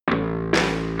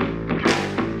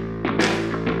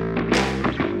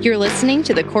You're listening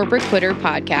to the Corporate Quitter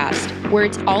podcast, where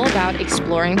it's all about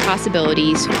exploring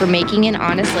possibilities for making an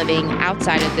honest living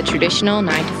outside of the traditional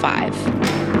 9 to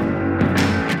 5.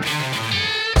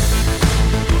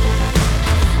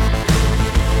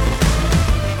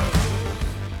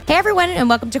 Hey everyone, and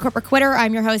welcome to Corporate Quitter.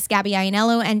 I'm your host, Gabby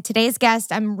Iannello, and today's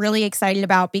guest I'm really excited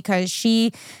about because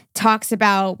she talks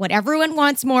about what everyone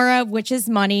wants more of, which is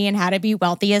money and how to be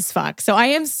wealthy as fuck. So I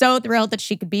am so thrilled that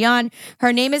she could be on.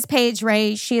 Her name is Paje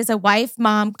Rey. She is a wife,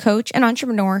 mom, coach, and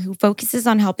entrepreneur who focuses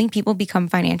on helping people become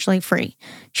financially free.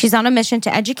 She's on a mission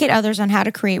to educate others on how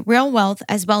to create real wealth,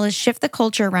 as well as shift the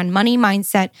culture around money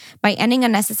mindset by ending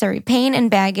unnecessary pain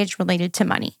and baggage related to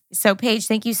money. So Paje,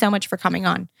 thank you so much for coming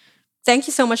on. Thank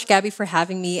you so much, Gabby, for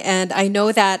having me. And I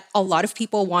know that a lot of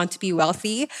people want to be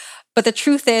wealthy, but the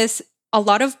truth is, a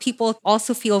lot of people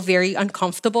also feel very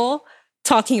uncomfortable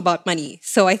talking about money.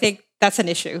 So I think that's an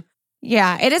issue.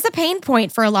 Yeah, it is a pain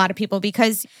point for a lot of people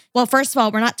because, well, first of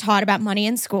all, we're not taught about money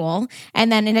in school.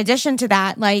 And then in addition to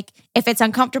that, like, if it's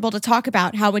uncomfortable to talk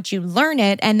about, how would you learn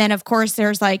it? And then, of course,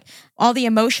 there's like all the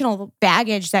emotional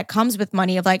baggage that comes with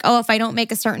money of like, oh, if I don't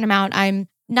make a certain amount, I'm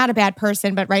not a bad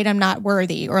person, but right, I'm not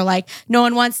worthy, or like no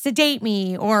one wants to date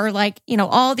me, or like, you know,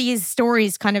 all these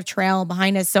stories kind of trail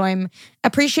behind us. So I'm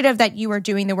appreciative that you are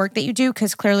doing the work that you do,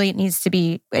 because clearly it needs to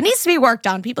be worked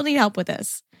on. People need help with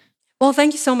this. Well,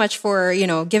 thank you so much for,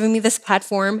 giving me this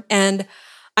platform. And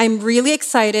I'm really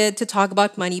excited to talk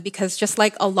about money because just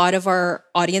like a lot of our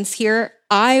audience here,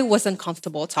 I was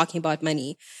uncomfortable talking about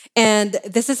money. And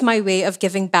this is my way of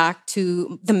giving back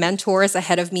to the mentors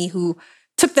ahead of me who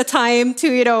took the time to,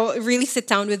 really sit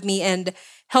down with me and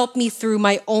help me through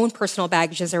my own personal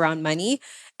baggages around money.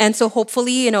 And so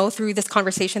hopefully, through this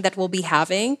conversation that we'll be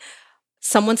having,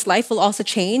 someone's life will also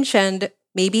change and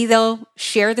maybe they'll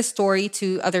share the story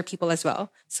to other people as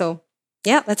well. So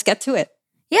yeah, let's get to it.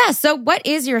 Yeah. So what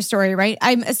is your story, right?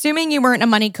 I'm assuming you weren't a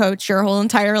money coach your whole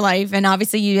entire life. And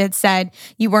obviously you had said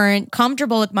you weren't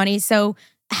comfortable with money. So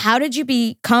how did you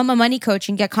become a money coach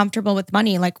and get comfortable with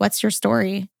money? Like, what's your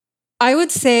story? I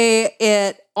would say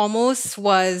it almost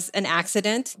was an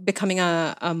accident becoming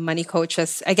a money coach.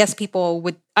 As I guess people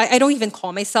would, I don't even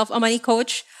call myself a money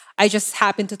coach. I just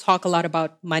happen to talk a lot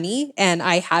about money and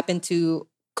I happen to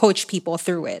coach people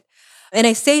through it. And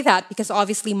I say that because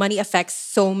obviously money affects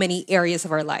so many areas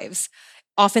of our lives.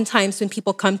 Oftentimes when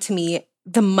people come to me,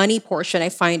 the money portion I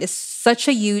find is such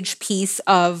a huge piece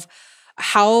of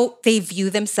how they view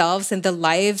themselves and the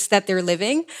lives that they're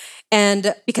living.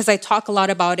 And because I talk a lot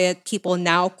about it, people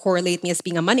now correlate me as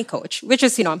being a money coach, which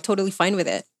is, I'm totally fine with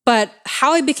it. But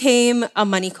how I became a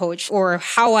money coach or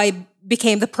how I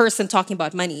became the person talking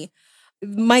about money,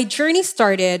 my journey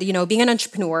started, being an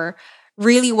entrepreneur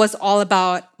really was all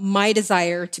about my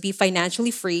desire to be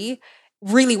financially free.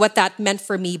 Really what that meant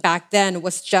for me back then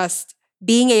was just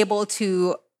being able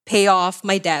to pay off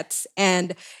my debts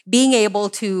and being able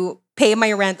to pay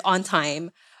my rent on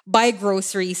time, buy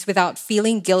groceries without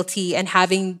feeling guilty and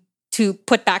having to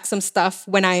put back some stuff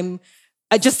when I'm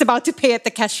just about to pay at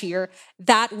the cashier.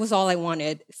 That was all I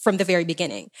wanted from the very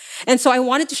beginning. And so I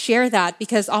wanted to share that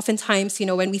because oftentimes,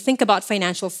 when we think about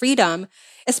financial freedom,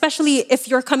 especially if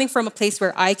you're coming from a place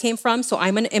where I came from, so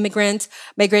I'm an immigrant,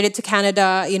 migrated to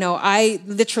Canada, I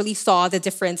literally saw the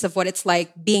difference of what it's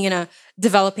like being in a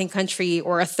developing country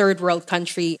or a third world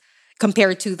country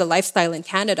compared to the lifestyle in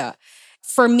Canada.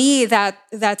 For me,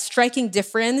 that striking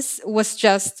difference was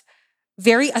just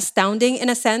very astounding in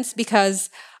a sense because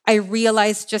I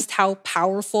realized just how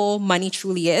powerful money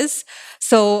truly is.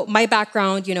 So my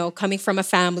background, coming from a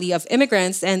family of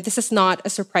immigrants, and this is not a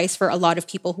surprise for a lot of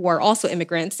people who are also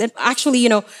immigrants. And actually,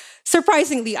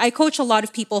 surprisingly, I coach a lot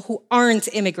of people who aren't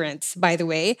immigrants, by the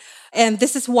way. And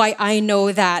this is why I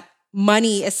know that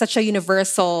money is such a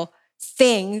universal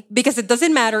thing because it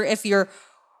doesn't matter if you're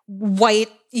white,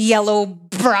 yellow,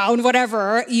 brown,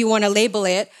 whatever you want to label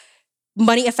it.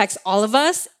 Money affects all of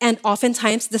us. And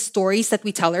oftentimes the stories that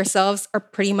we tell ourselves are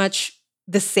pretty much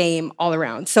the same all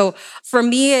around. So for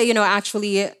me,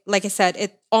 actually, like I said,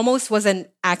 it almost was an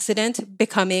accident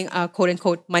becoming a quote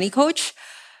unquote money coach.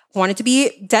 I wanted to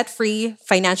be debt-free,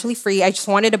 financially free. I just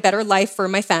wanted a better life for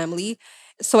my family.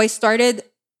 So I started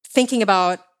thinking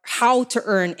about how to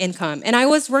earn income. And I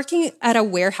was working at a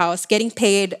warehouse getting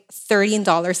paid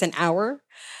 $13 an hour.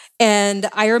 And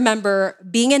I remember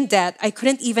being in debt. I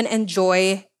couldn't even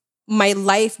enjoy my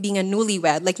life being a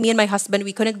newlywed. Like me and my husband,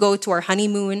 we couldn't go to our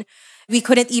honeymoon. We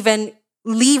couldn't even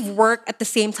leave work at the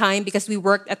same time because we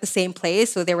worked at the same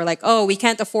place. So they were like, oh, we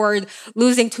can't afford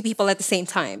losing two people at the same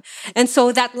time. And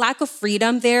so that lack of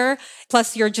freedom there,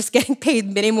 plus you're just getting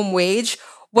paid minimum wage,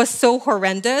 was so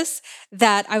horrendous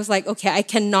that I was like, okay, I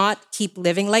cannot keep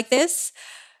living like this.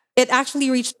 It actually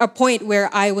reached a point where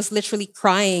I was literally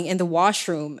crying in the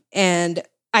washroom and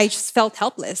I just felt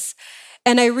helpless.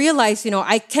 And I realized,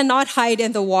 I cannot hide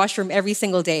in the washroom every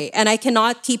single day and I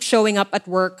cannot keep showing up at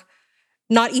work,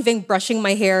 not even brushing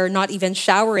my hair, not even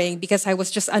showering because I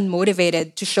was just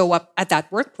unmotivated to show up at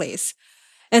that workplace.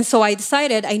 And so I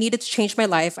decided I needed to change my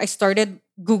life. I started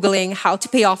Googling how to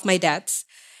pay off my debts.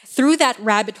 Through that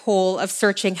rabbit hole of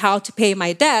searching how to pay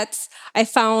my debts, I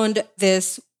found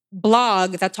this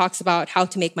blog that talks about how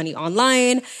to make money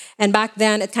online. And back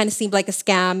then, it kind of seemed like a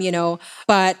scam,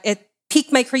 but it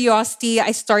piqued my curiosity.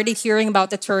 I started hearing about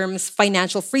the terms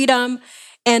financial freedom.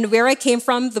 And where I came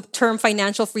from, the term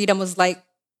financial freedom was like,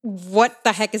 what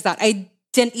the heck is that? I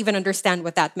didn't even understand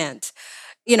what that meant.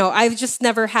 I've just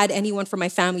never had anyone from my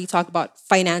family talk about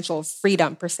financial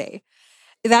freedom per se.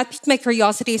 That piqued my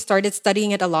curiosity, started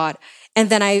studying it a lot. And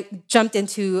then I jumped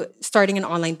into starting an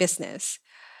online business.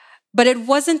 But it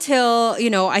wasn't until,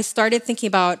 I started thinking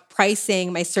about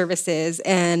pricing my services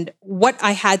and what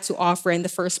I had to offer in the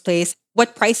first place,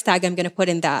 what price tag I'm going to put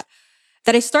in that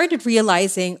I started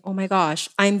realizing, oh my gosh,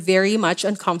 I'm very much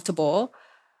uncomfortable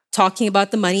talking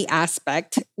about the money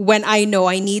aspect when I know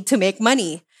I need to make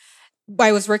money.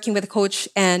 I was working with a coach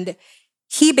and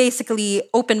he basically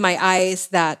opened my eyes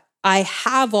that I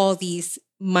have all these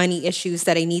money issues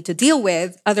that I need to deal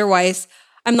with. Otherwise,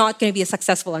 I'm not going to be a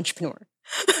successful entrepreneur.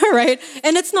 Right?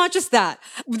 And it's not just that.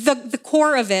 The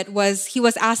core of it was he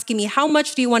was asking me, how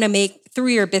much do you want to make through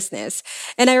your business?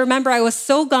 And I remember I was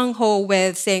so gung-ho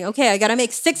with saying, okay, I got to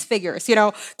make six figures.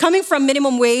 Coming from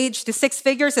minimum wage to six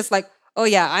figures, it's like, oh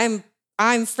yeah,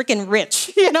 I'm freaking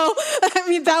rich. I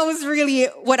mean, that was really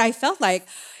what I felt like.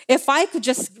 If I could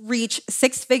just reach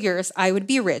six figures, I would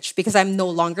be rich because I'm no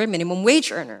longer a minimum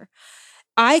wage earner.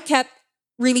 I kept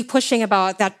really pushing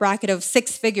about that bracket of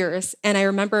six figures. And I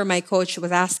remember my coach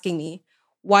was asking me,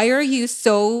 why are you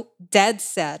so dead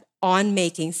set on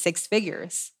making six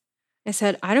figures? I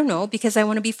said, I don't know, because I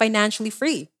want to be financially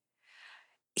free.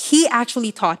 He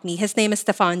actually taught me, his name is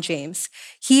Stefan James.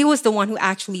 He was the one who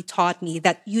actually taught me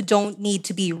that you don't need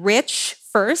to be rich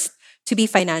first to be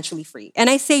financially free.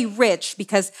 And I say rich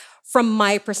because from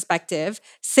my perspective,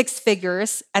 six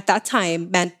figures at that time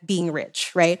meant being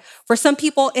rich, right? For some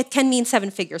people, it can mean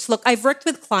seven figures. Look, I've worked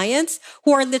with clients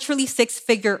who are literally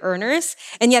six-figure earners,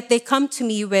 and yet they come to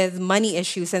me with money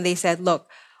issues and they said, look,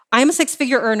 I'm a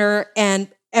six-figure earner and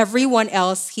everyone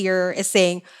else here is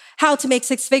saying how to make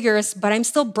six figures, but I'm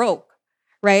still broke,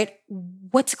 right?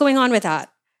 What's going on with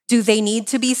that? Do they need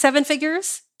to be seven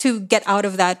figures to get out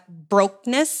of that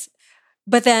brokenness?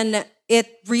 But then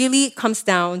it really comes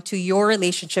down to your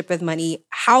relationship with money,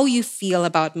 how you feel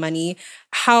about money,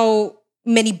 how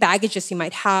many baggages you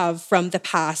might have from the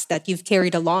past that you've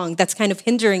carried along that's kind of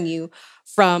hindering you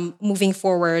from moving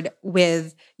forward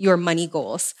with your money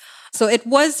goals. So it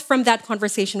was from that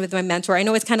conversation with my mentor. I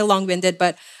know it's kind of long-winded,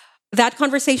 but that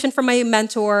conversation from my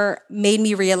mentor made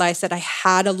me realize that I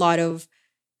had a lot of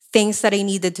things that I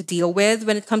needed to deal with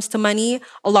when it comes to money.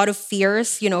 A lot of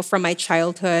fears, from my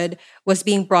childhood was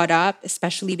being brought up,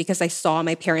 especially because I saw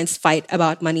my parents fight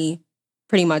about money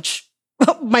pretty much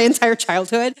my entire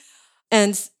childhood.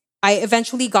 And I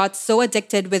eventually got so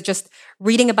addicted with just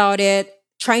reading about it,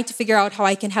 trying to figure out how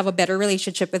I can have a better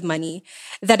relationship with money,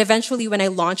 that eventually when I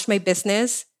launched my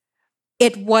business,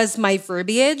 it was my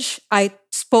verbiage. I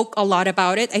spoke a lot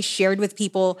about it. I shared with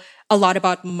people a lot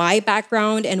about my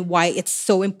background and why it's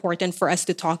so important for us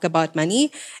to talk about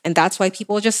money. And that's why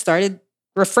people just started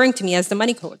referring to me as the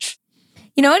money coach.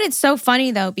 You know what? It's so funny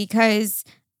though, because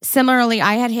similarly,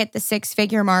 I had hit the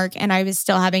six-figure mark and I was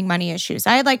still having money issues.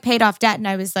 I had paid off debt and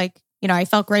I was like, I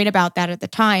felt great about that at the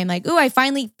time. Ooh, I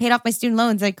finally paid off my student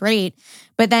loans. Great.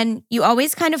 But then you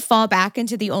always kind of fall back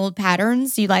into the old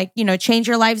patterns. You change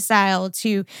your lifestyle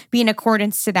to be in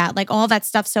accordance to that, all that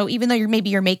stuff. So even though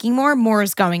you're making more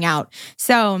is going out.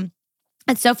 So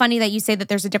it's so funny that you say that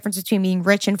there's a difference between being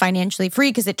rich and financially free,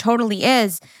 because it totally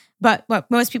is. But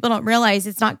what most people don't realize,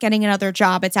 it's not getting another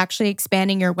job. It's actually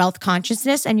expanding your wealth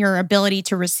consciousness and your ability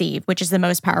to receive, which is the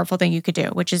most powerful thing you could do,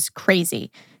 which is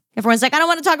crazy. Everyone's like, I don't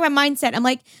want to talk about mindset. I'm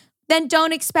like, then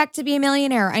don't expect to be a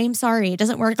millionaire. I am sorry. It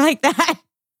doesn't work like that. It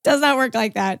does not work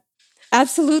like that.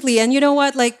 Absolutely. And you know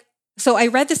what? So I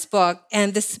read this book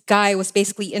and this guy was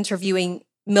basically interviewing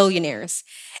millionaires.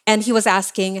 And he was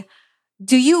asking,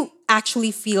 do you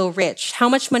actually feel rich? How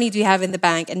much money do you have in the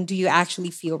bank? And do you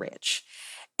actually feel rich?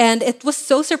 And it was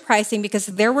so surprising because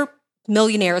there were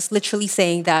millionaires literally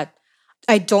saying that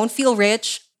I don't feel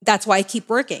rich. That's why I keep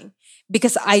working,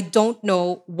 because I don't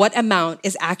know what amount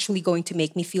is actually going to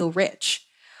make me feel rich.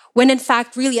 When in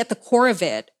fact, really at the core of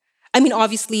it, I mean,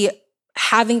 obviously,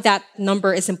 having that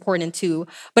number is important too.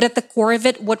 But at the core of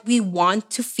it, what we want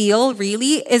to feel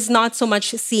really is not so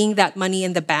much seeing that money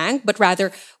in the bank, but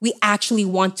rather we actually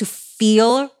want to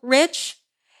feel rich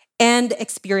and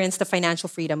experience the financial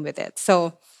freedom with it.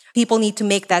 So people need to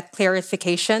make that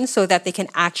clarification so that they can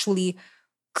actually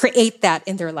create that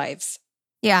in their lives.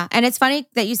 Yeah. And it's funny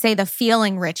that you say the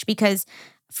feeling rich because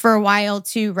for a while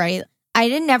too, right? I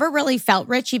didn't never really felt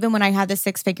rich even when I had the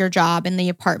 6-figure job and the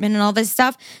apartment and all this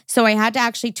stuff. So I had to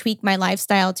actually tweak my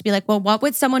lifestyle to be like, well, what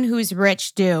would someone who's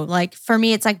rich do? Like for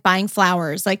me, it's like buying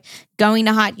flowers, like going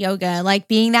to hot yoga, like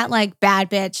being that like bad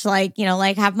bitch, like,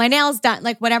 like have my nails done,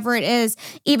 like whatever it is,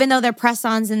 even though they're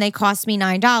press-ons and they cost me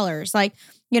 $9. Like,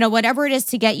 whatever it is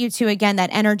to get you to, again, that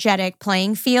energetic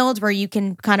playing field where you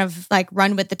can kind of like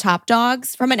run with the top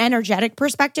dogs from an energetic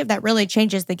perspective, that really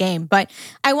changes the game. But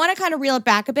I want to kind of reel it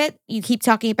back a bit. You keep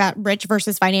talking about rich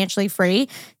versus financially free.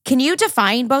 Can you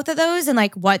define both of those and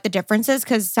like what the difference is?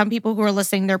 Because some people who are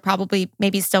listening, they're probably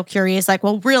maybe still curious, like,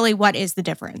 well, really, what is the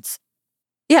difference?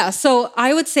 Yeah, so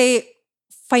I would say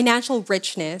financial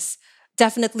richness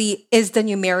definitely is the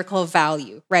numerical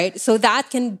value, right? So that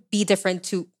can be different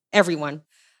to everyone.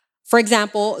 For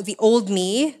example, the old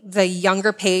me, the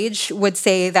younger Paige, would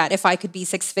say that if I could be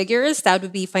 6 figures, that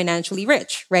would be financially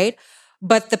rich, right?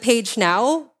 But the Paige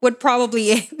now would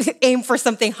probably aim for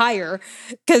something higher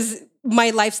because my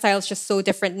lifestyle is just so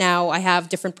different now. I have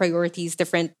different priorities,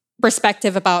 different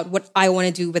perspective about what I want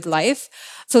to do with life.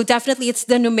 So definitely it's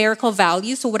the numerical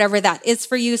value. So whatever that is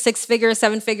for you, 6 figures,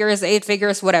 7 figures, 8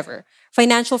 figures, whatever.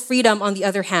 Financial freedom, on the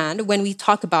other hand, when we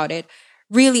talk about it,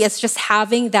 really it's just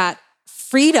having that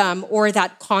freedom or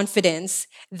that confidence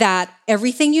that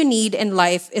everything you need in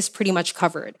life is pretty much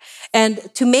covered.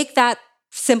 And to make that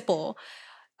simple,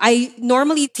 I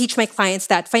normally teach my clients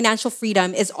that financial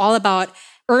freedom is all about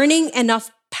earning enough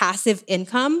passive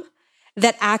income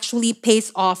that actually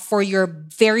pays off for your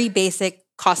very basic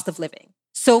cost of living.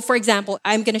 So, for example,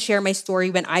 I'm going to share my story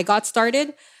when I got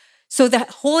started. So the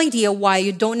whole idea why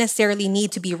you don't necessarily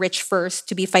need to be rich first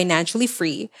to be financially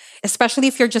free, especially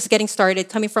if you're just getting started,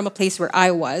 coming from a place where I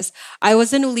was a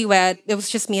newlywed. It was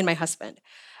just me and my husband.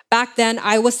 Back then,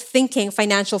 I was thinking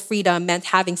financial freedom meant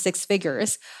having 6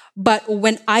 figures. But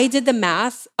when I did the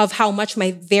math of how much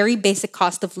my very basic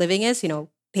cost of living is,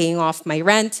 paying off my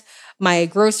rent, my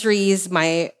groceries,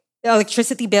 my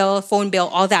electricity bill, phone bill,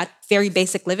 all that very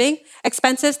basic living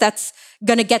expenses, that's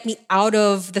going to get me out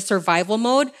of the survival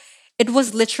mode. It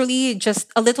was literally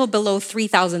just a little below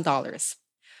 $3,000.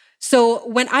 So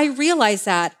when I realized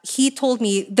that, he told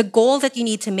me the goal that you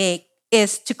need to make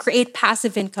is to create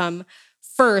passive income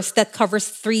first that covers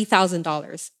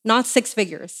 $3,000, not 6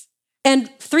 figures.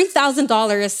 And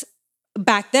 $3,000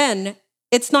 back then,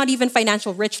 it's not even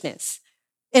financial richness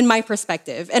in my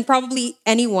perspective. And probably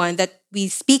anyone that we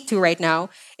speak to right now,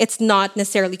 it's not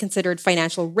necessarily considered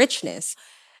financial richness.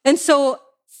 And so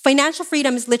financial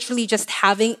freedom is literally just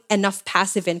having enough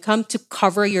passive income to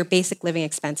cover your basic living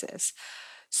expenses.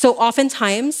 So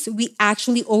oftentimes, we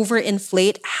actually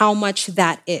overinflate how much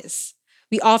that is.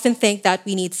 We often think that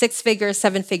we need 6 figures,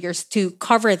 7 figures to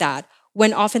cover that,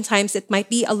 when oftentimes it might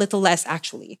be a little less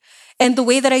actually. And the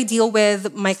way that I deal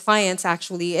with my clients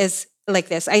actually is like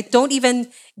this. I don't even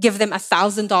give them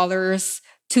 $1,000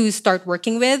 to start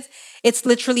working with. It's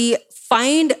literally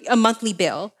find a monthly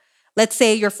bill. Let's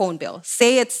say your phone bill.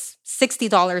 Say it's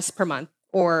 $60 per month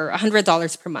or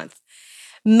 $100 per month.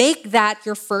 Make that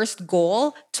your first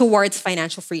goal towards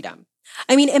financial freedom.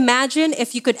 I mean, imagine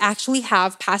if you could actually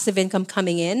have passive income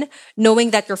coming in,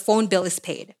 knowing that your phone bill is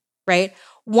paid, right?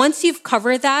 Once you've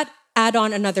covered that, add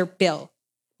on another bill.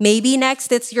 Maybe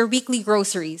next it's your weekly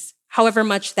groceries, however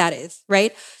much that is,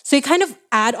 right? So you kind of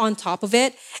add on top of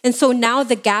it. And so now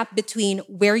the gap between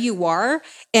where you are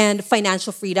and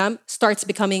financial freedom starts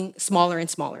becoming smaller and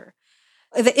smaller.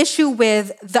 The issue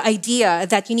with the idea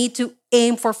that you need to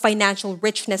aim for financial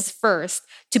richness first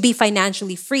to be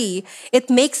financially free, it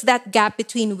makes that gap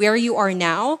between where you are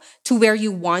now to where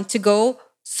you want to go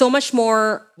so much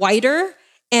more wider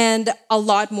and a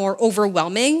lot more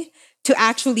overwhelming to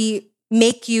actually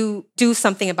make you do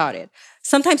something about it.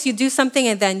 Sometimes you do something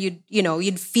and then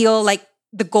you'd feel like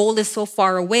the goal is so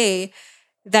far away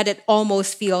that it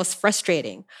almost feels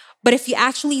frustrating. But if you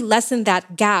actually lessen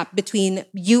that gap between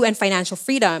you and financial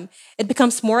freedom, it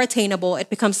becomes more attainable.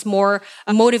 It becomes more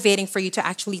motivating for you to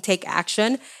actually take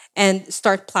action and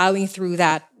start plowing through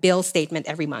that bill statement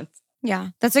every month. Yeah,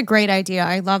 that's a great idea.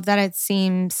 I love that it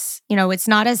seems, it's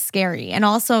not as scary. And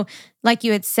also, like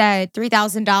you had said,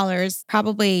 $3,000,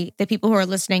 probably the people who are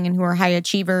listening and who are high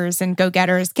achievers and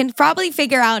go-getters can probably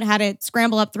figure out how to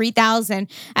scramble up 3,000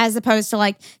 as opposed to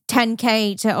like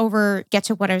 10K to get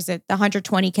to what is it, the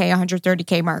 120K,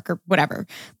 130K mark or whatever.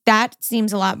 That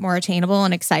seems a lot more attainable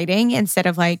and exciting instead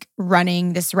of like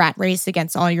running this rat race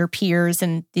against all your peers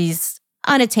and these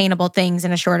unattainable things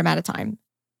in a short amount of time.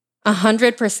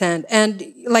 100%.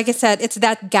 And like I said, it's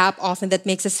that gap often that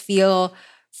makes us feel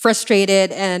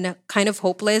frustrated and kind of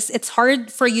hopeless. It's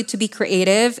hard for you to be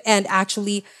creative and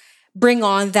actually bring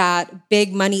on that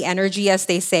big money energy, as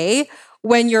they say,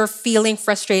 when you're feeling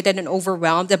frustrated and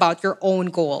overwhelmed about your own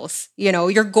goals.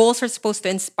 Your goals are supposed to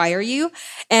inspire you.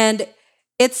 And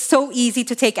it's so easy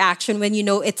to take action when you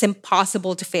know it's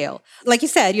impossible to fail. Like you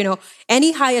said,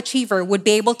 any high achiever would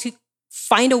be able to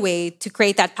find a way to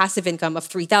create that passive income of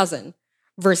 3,000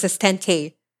 versus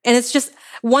 10K. And it's just,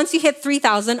 once you hit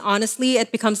 3,000, honestly,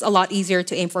 it becomes a lot easier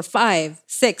to aim for 5,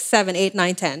 6, 7, 8,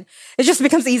 9, 10. It just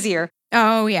becomes easier.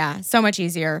 Oh, yeah. So much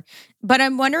easier. But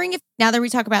I'm wondering if now that we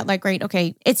talk about like, great,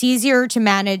 okay, it's easier to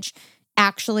manage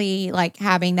actually like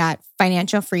having that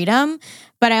financial freedom.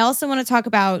 But I also want to talk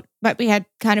about what we had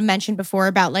kind of mentioned before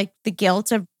about like the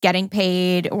guilt of getting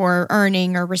paid or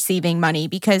earning or receiving money,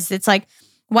 because it's like,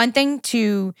 one thing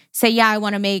to say, yeah, I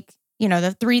want to make,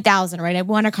 the 3,000, right? I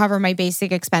want to cover my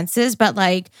basic expenses. But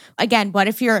like, again, what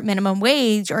if you're at minimum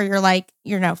wage or you're like,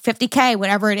 50K,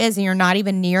 whatever it is, and you're not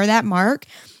even near that mark?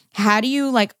 How do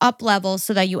you like up level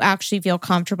so that you actually feel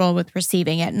comfortable with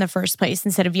receiving it in the first place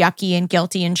instead of yucky and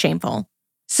guilty and shameful?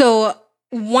 So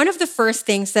one of the first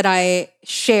things that I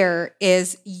share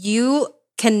is you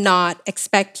cannot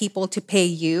expect people to pay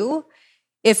you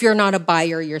if you're not a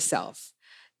buyer yourself.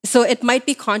 So it might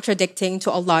be contradicting to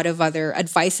a lot of other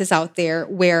advices out there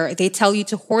where they tell you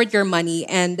to hoard your money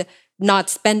and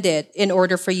not spend it in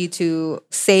order for you to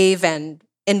save and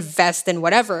invest in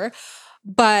whatever.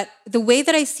 But the way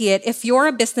that I see it, if you're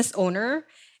a business owner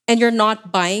and you're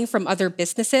not buying from other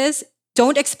businesses,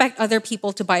 don't expect other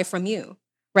people to buy from you,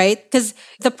 right? Because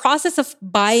the process of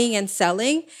buying and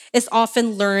selling is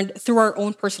often learned through our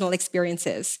own personal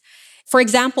experiences. For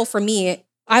example, for me,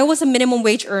 I was a minimum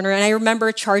wage earner, and I remember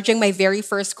charging my very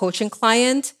first coaching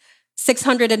client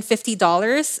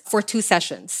 $650 for 2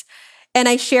 sessions. And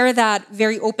I share that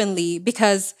very openly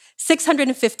because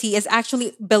 $650 is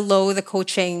actually below the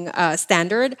coaching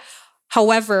standard.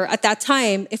 However, at that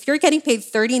time, if you're getting paid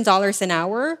 $13 an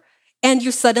hour and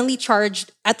you suddenly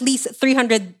charged at least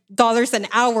 $300 an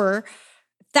hour,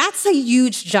 that's a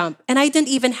huge jump. And I didn't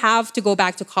even have to go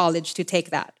back to college to take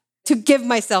that, to give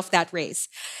myself that raise.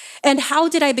 And how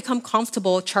did I become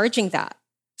comfortable charging that?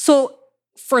 So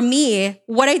for me,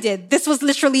 what I did, this was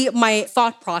literally my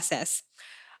thought process.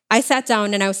 I sat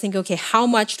down and I was thinking, okay, how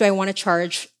much do I want to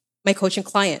charge my coaching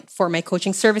client for my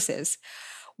coaching services?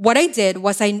 What I did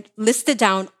was I listed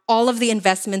down all of the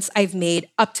investments I've made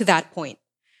up to that point.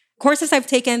 Courses I've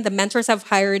taken, the mentors I've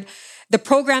hired, the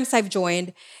programs I've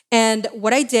joined. And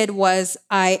what I did was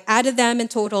I added them in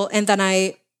total and then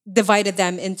I divided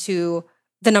them into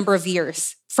the number of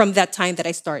years from that time that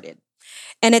I started.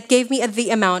 And it gave me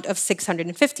the amount of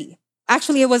 650.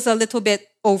 Actually, it was a little bit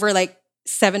over like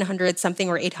 700 something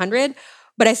or 800.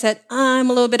 But I said, I'm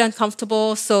a little bit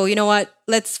uncomfortable. So you know what?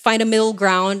 Let's find a middle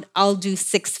ground. I'll do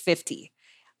 650.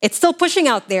 It's still pushing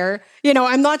out there.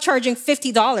 I'm not charging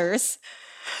 $50.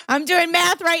 I'm doing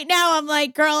math right now. I'm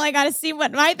like, girl, I got to see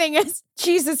what my thing is.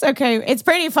 Jesus. Okay. It's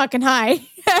pretty fucking high.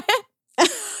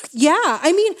 Yeah.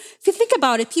 I mean, if you think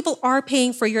about it, people are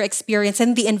paying for your experience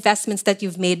and the investments that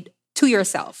you've made to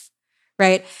yourself,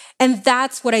 right? And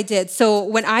that's what I did. So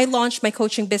when I launched my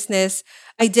coaching business,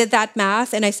 I did that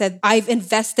math and I said, I've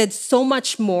invested so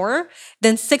much more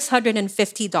than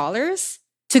 $650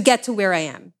 to get to where I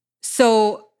am.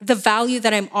 So the value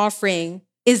that I'm offering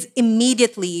is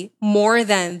immediately more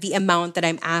than the amount that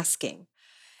I'm asking.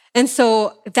 And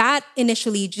so that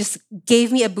initially just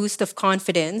gave me a boost of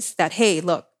confidence that, hey,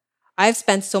 look, I've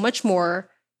spent so much more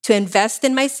to invest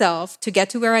in myself to get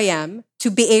to where I am,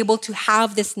 to be able to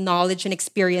have this knowledge and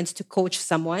experience to coach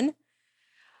someone.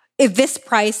 If this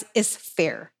price is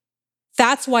fair,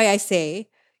 that's why I say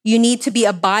you need to be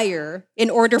a buyer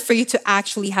in order for you to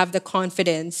actually have the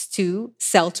confidence to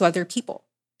sell to other people.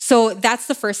 So that's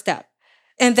the first step.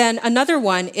 And then another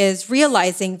one is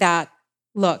realizing that,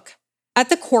 look, at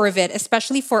the core of it,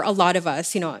 especially for a lot of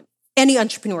us, any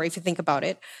entrepreneur, if you think about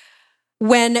it,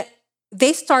 when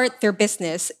they start their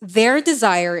business, their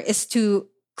desire is to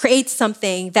create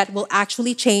something that will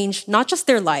actually change not just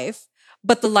their life,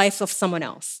 but the life of someone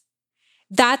else.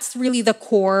 That's really the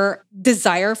core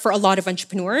desire for a lot of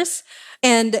entrepreneurs.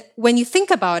 And when you think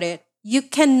about it, you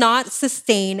cannot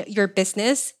sustain your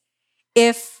business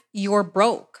if you're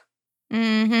broke.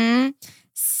 Mm-hmm.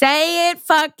 Say it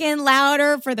fucking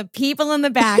louder for the people in the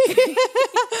back.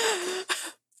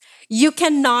 You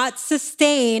cannot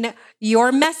sustain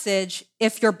your message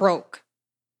if you're broke.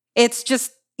 It's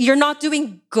just, you're not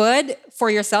doing good for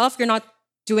yourself. You're not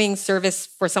doing service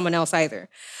for someone else either.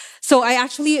 So I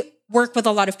actually work with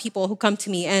a lot of people who come to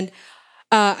me, and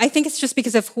I think it's just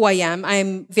because of who I am.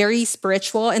 I'm very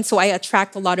spiritual. And so I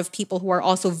attract a lot of people who are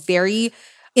also very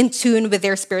in tune with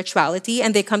their spirituality.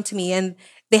 And they come to me and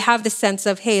they have the sense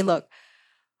of, hey, look,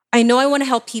 I know I want to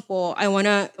help people. I want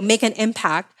to make an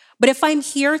impact. But if I'm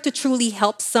here to truly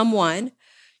help someone,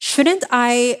 shouldn't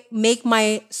I make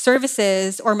my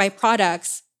services or my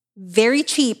products very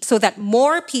cheap so that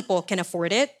more people can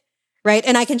afford it, right?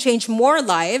 And I can change more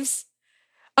lives.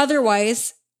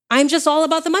 Otherwise, I'm just all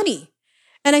about the money.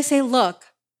 And I say, look,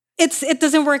 it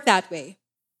doesn't work that way.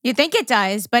 You think it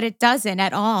does, but it doesn't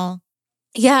at all.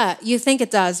 Yeah, you think it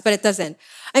does, but it doesn't.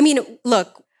 I mean,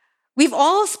 look, we've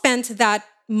all spent that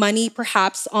money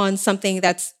perhaps on something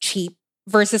that's cheap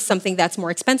versus something that's more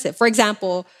expensive. For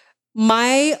example,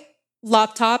 my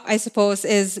laptop, I suppose,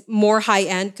 is more high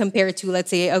end compared to, let's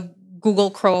say, a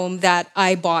Google Chrome that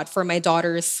I bought for my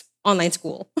daughter's online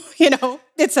school.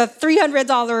 It's a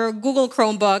 $300 Google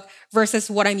Chromebook versus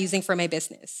what I'm using for my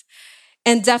business.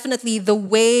 And definitely the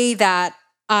way that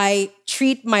I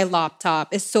treat my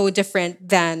laptop is so different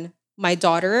than my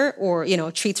daughter or,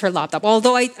 treats her laptop.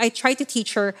 Although I try to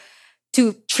teach her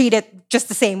to treat it just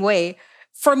the same way.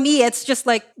 For me, it's just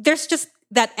like, there's just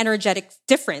that energetic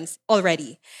difference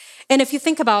already. And if you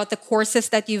think about the courses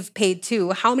that you've paid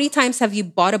to, how many times have you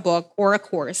bought a book or a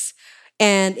course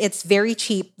and it's very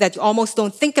cheap that you almost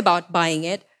don't think about buying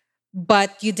it,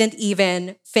 but you didn't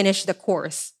even finish the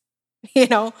course?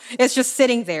 It's just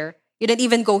sitting there. You didn't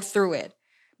even go through it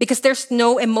because there's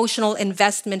no emotional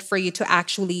investment for you to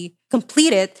actually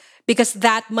complete it, because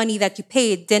that money that you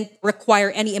paid didn't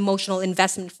require any emotional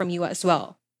investment from you as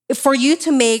well. For you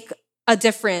to make a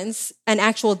difference, an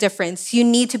actual difference, you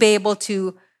need to be able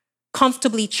to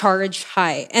comfortably charge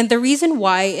high. And the reason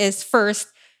why is, first,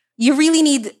 you really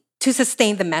need to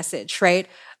sustain the message, right?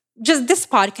 Just this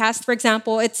podcast, for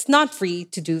example, it's not free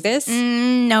to do this.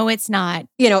 No, it's not.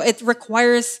 It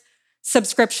requires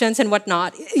subscriptions and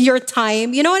whatnot, your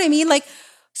time, you know what I mean?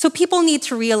 So people need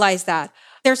to realize that.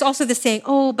 There's also the saying,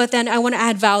 oh, but then I want to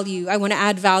add value. I want to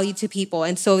add value to people.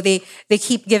 And so they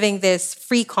keep giving this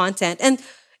free content. And,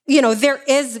 there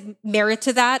is merit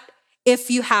to that if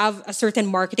you have a certain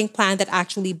marketing plan that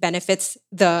actually benefits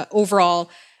the overall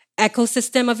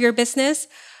ecosystem of your business.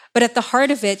 But at the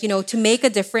heart of it, to make a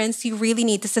difference, you really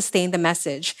need to sustain the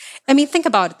message. I mean, think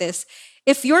about this.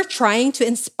 If you're trying to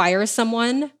inspire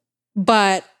someone,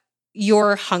 but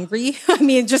you're hungry, I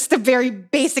mean, just a very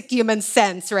basic human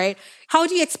sense, right? How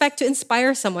do you expect to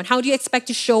inspire someone? How do you expect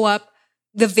to show up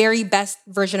the very best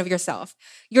version of yourself?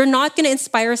 You're not going to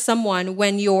inspire someone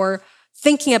when you're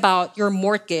thinking about your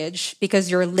mortgage because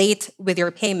you're late with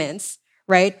your payments,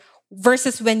 right?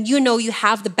 Versus when you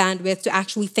have the bandwidth to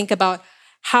actually think about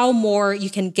how more you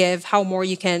can give, how more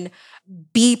you can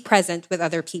be present with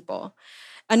other people.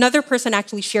 Another person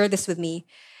actually shared this with me.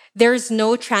 There's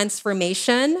no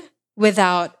transformation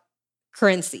without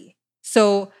currency.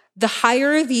 So the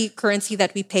higher the currency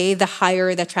that we pay, the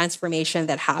higher the transformation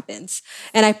that happens.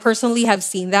 And I personally have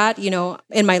seen that,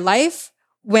 in my life.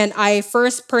 When I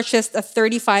first purchased a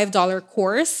 $35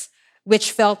 course,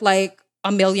 which felt like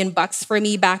 $1 million for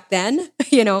me back then,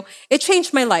 it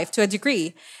changed my life to a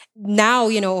degree. Now,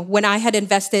 when I had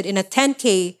invested in a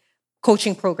 10K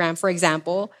coaching program, for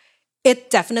example, it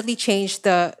definitely changed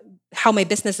how my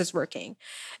business is working.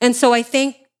 And so I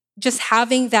think just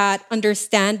having that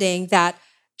understanding that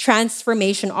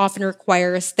transformation often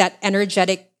requires that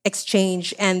energetic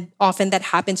exchange, and often that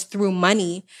happens through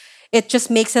money, it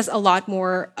just makes us a lot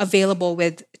more available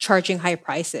with charging high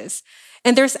prices.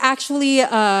 And there's actually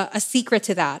a secret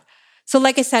to that. So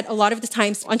like I said, a lot of the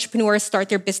times entrepreneurs start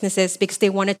their businesses because they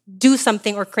want to do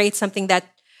something or create something that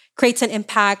creates an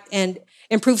impact and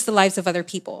improves the lives of other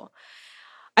people.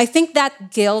 I think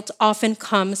that guilt often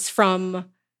comes from,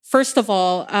 first of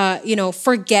all,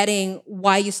 forgetting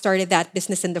why you started that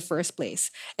business in the first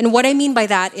place. And what I mean by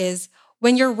that is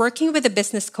when you're working with a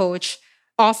business coach,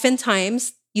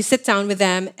 oftentimes you sit down with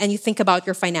them and you think about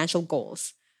your financial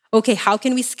goals. Okay, how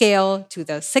can we scale to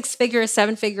the 6 figures,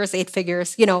 7 figures, 8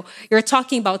 figures? You're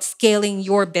talking about scaling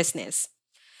your business.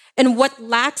 And what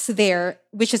lacks there,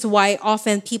 which is why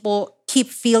often people keep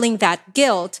feeling that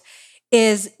guilt,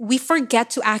 is we forget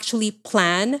to actually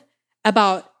plan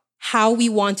about how we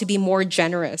want to be more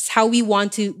generous, how we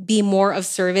want to be more of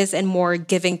service and more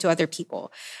giving to other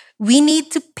people. We need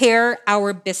to pair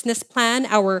our business plan,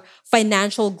 our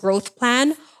financial growth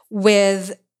plan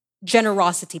with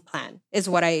generosity plan, is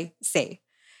what I say.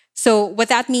 So what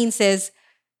that means is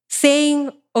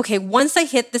saying, okay, once I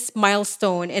hit this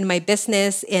milestone in my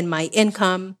business, in my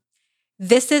income,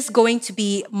 this is going to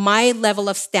be my level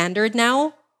of standard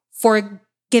now for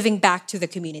giving back to the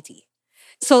community.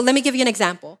 So let me give you an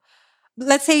example.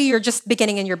 Let's say you're just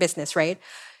beginning in your business, right?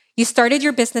 You started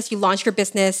your business, you launched your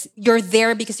business, you're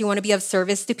there because you want to be of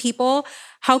service to people.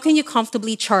 How can you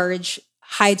comfortably charge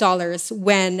high dollars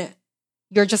when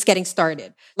you're just getting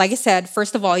started? Like I said,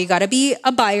 first of all, you got to be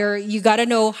a buyer. You got to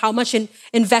know how much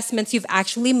investments you've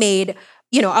actually made,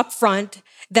 upfront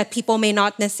that people may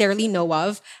not necessarily know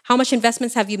of. How much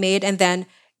investments have you made? And then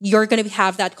you're going to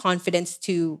have that confidence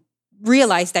to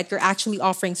realize that you're actually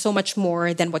offering so much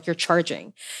more than what you're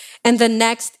charging. And the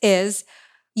next is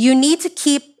you need to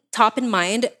keep top in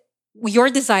mind your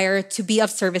desire to be of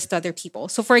service to other people.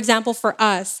 So for example, for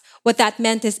us, what that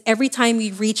meant is every time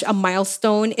we reach a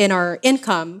milestone in our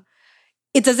income,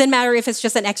 it doesn't matter if it's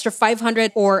just an extra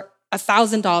 $500 or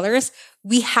 $1,000,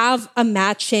 we have a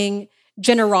matching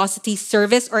generosity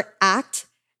service or act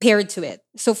paired to it.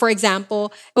 So for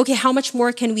example, okay, how much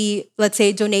more can we, let's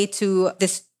say, donate to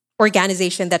this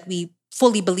organization that we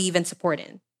fully believe and support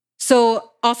in?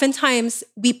 So oftentimes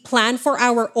we plan for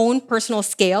our own personal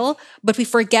scale, but we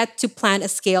forget to plan a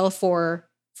scale for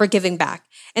giving back.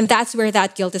 And that's where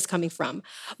that guilt is coming from.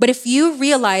 But if you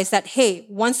realize that, hey,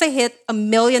 once I hit $1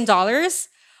 million,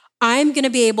 I'm going to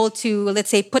be able to,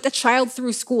 let's say, put a child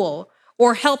through school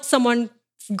or help someone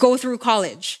go through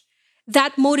college,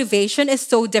 that motivation is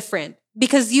so different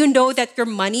because you know that your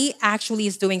money actually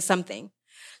is doing something.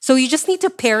 So you just need to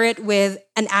pair it with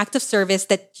an act of service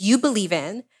that you believe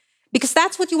in, because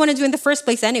that's what you want to do in the first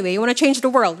place anyway. You want to change the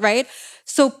world, right?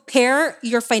 So pair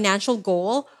your financial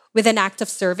goal with an act of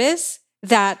service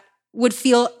that would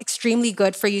feel extremely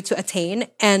good for you to attain.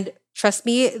 And trust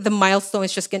me, the milestone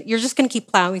is you're just going to keep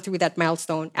plowing through that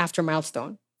milestone after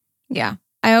milestone. Yeah.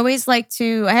 I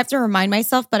have to remind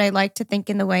myself, but I like to think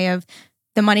in the way of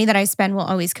the money that I spend will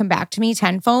always come back to me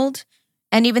tenfold.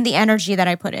 And even the energy that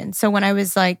I put in. So when I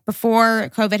was before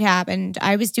COVID happened,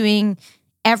 I was doing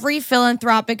every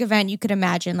philanthropic event you could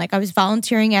imagine. Like I was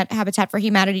volunteering at Habitat for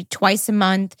Humanity twice a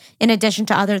month, in addition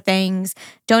to other things,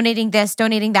 donating this,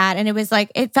 donating that. And it was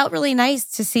it felt really nice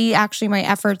to see actually my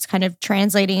efforts kind of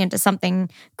translating into something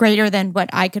greater than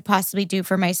what I could possibly do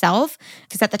for myself.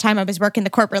 Because at the time I was working the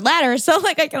corporate ladder. So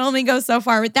I can only go so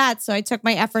far with that. So I took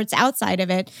my efforts outside of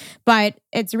it. But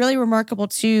it's really remarkable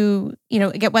to,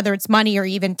 get whether it's money or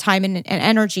even time and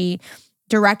energy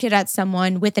directed at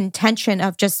someone with intention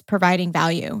of just providing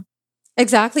value.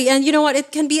 Exactly. And you know what?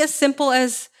 It can be as simple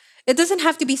as, it doesn't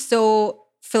have to be so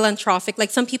philanthropic. Like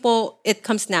some people, it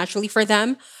comes naturally for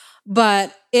them.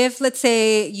 But if, let's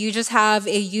say, you just have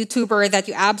a YouTuber that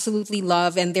you absolutely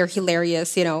love and they're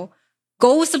hilarious,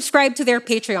 go subscribe to their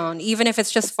Patreon, even if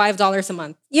it's just $5 a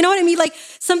month. You know what I mean? Like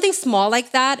something small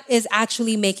like that is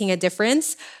actually making a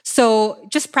difference. So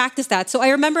just practice that. So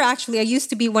I remember actually, I used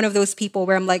to be one of those people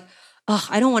where I'm like, oh,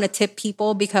 I don't want to tip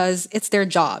people because it's their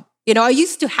job. I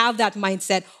used to have that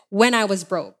mindset when I was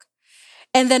broke.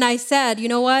 And then I said, you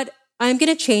know what? I'm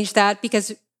going to change that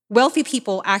because wealthy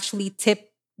people actually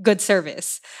tip good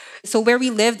service. So where we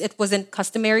lived, it wasn't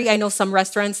customary. I know some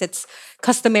restaurants, it's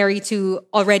customary to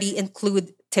already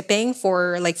include tipping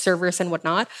for servers and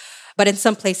whatnot. But in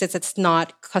some places, it's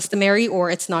not customary or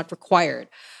it's not required.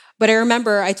 But I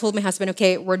remember I told my husband,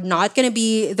 okay, we're not going to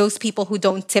be those people who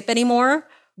don't tip anymore.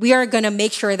 We are going to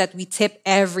make sure that we tip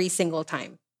every single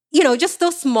time. Just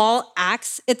those small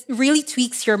acts, it really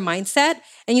tweaks your mindset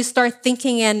and you start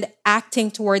thinking and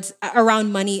acting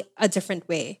around money a different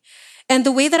way. And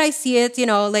the way that I see it,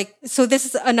 so this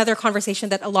is another conversation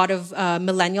that a lot of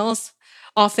millennials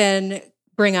often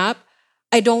bring up.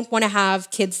 I don't want to have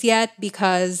kids yet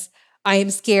because I am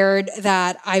scared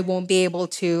that I won't be able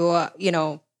to,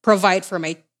 provide for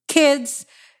my kids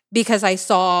because I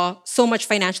saw so much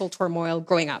financial turmoil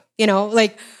growing up.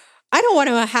 I don't want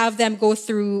to have them go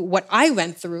through what I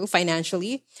went through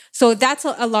financially. So that's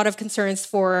a lot of concerns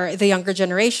for the younger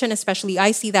generation, especially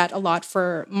I see that a lot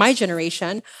for my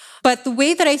generation. But the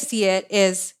way that I see it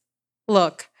is,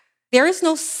 look, there is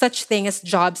no such thing as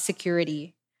job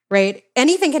security, right?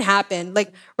 Anything can happen.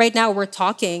 Like right now we're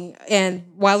talking and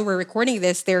while we're recording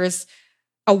this, there's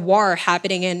a war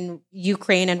happening in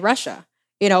Ukraine and Russia.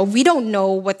 We don't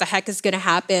know what the heck is going to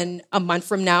happen a month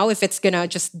from now, if it's going to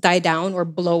just die down or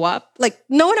blow up. Like,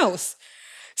 no one knows.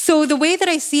 So the way that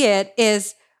I see it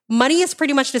is money is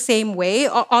pretty much the same way.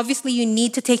 Obviously, you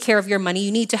need to take care of your money.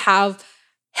 You need to have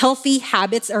healthy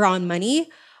habits around money.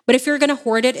 But if you're going to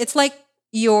hoard it, it's like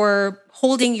you're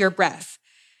holding your breath.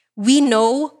 We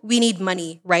know we need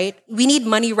money, right? We need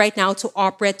money right now to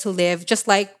operate, to live, just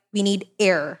like we need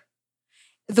air.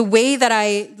 The way that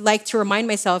I like to remind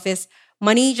myself is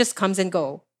money just comes and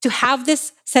go. To have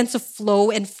this sense of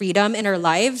flow and freedom in our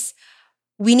lives,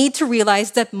 we need to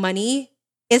realize that money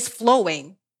is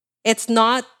flowing. It's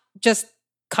not just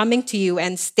coming to you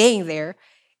and staying there.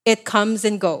 It comes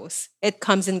and goes. It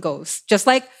comes and goes. Just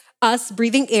like us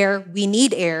breathing air, we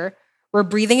need air. We're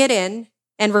breathing it in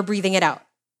and we're breathing it out.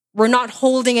 We're not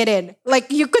holding it in.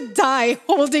 Like, you could die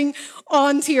holding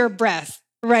on to your breath,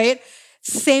 right?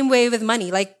 Same way with money.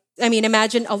 Like,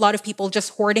 imagine a lot of people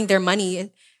just hoarding their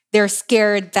money. They're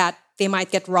scared that they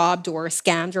might get robbed or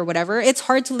scammed or whatever. It's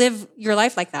hard to live your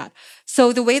life like that.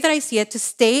 So the way that I see it, to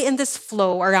stay in this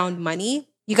flow around money,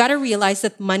 you got to realize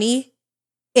that money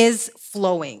is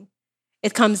flowing.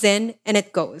 It comes in and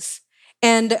it goes.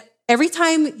 And every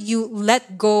time you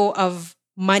let go of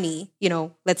money,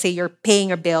 let's say you're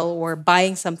paying a bill or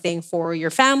buying something for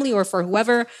your family or for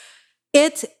whoever,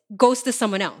 it goes to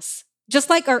someone else. Just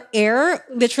like our air,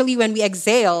 literally when we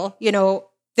exhale,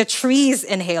 the trees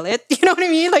inhale it. You know what I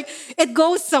mean? Like, it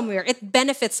goes somewhere. It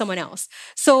benefits someone else.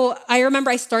 So I remember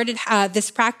I started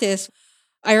this practice.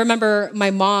 I remember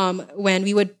my mom, when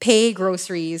we would pay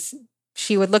groceries,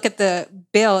 she would look at the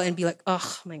bill and be like,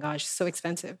 oh my gosh, so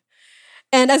expensive.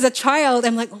 And as a child,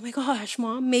 I'm like, oh my gosh,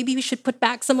 Mom, maybe we should put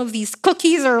back some of these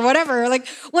cookies or whatever. Like,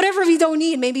 whatever we don't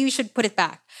need, maybe we should put it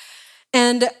back.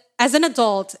 And as an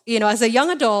adult, as a young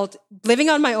adult, living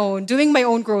on my own, doing my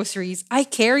own groceries, I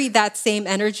carry that same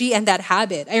energy and that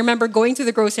habit. I remember going to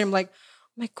the grocery, I'm like,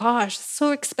 oh my gosh, it's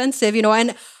so expensive,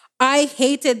 and I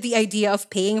hated the idea of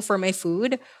paying for my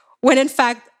food when in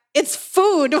fact, it's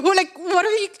food. Like,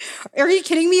 are you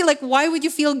kidding me? Like, why would you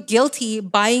feel guilty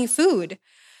buying food?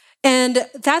 And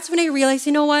that's when I realized,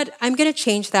 you know what, I'm going to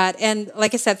change that. And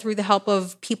like I said, through the help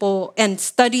of people and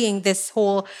studying this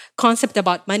whole concept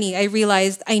about money, I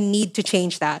realized I need to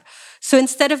change that. So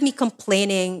instead of me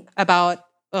complaining about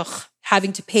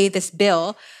having to pay this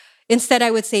bill, instead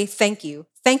I would say, thank you.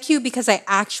 Thank you because I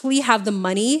actually have the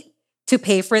money to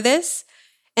pay for this.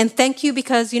 And thank you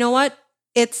because, you know what,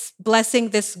 it's blessing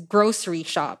this grocery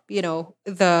shop,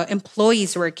 the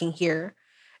employees working here,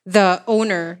 the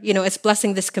owner, it's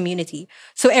blessing this community.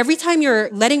 So every time you're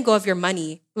letting go of your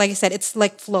money, like I said, it's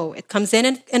like flow. It comes in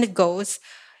and it goes,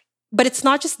 but it's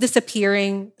not just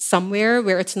disappearing somewhere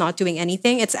where it's not doing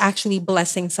anything. It's actually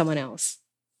blessing someone else.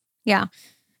 Yeah.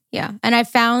 Yeah. And I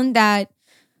found that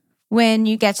when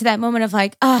you get to that moment of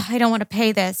like, I don't want to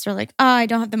pay this, or like, I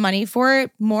don't have the money for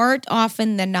it, more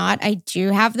often than not, I do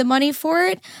have the money for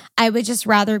it. I would just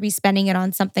rather be spending it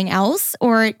on something else,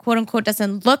 or it, quote unquote,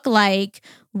 doesn't look like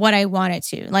what I want it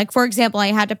to. Like, for example, I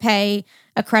had to pay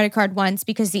a credit card once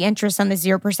because the interest on the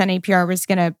 0% APR was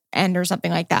going to end or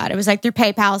something like that. It was like through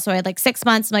PayPal. So I had like 6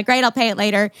 months. I'm like, great, I'll pay it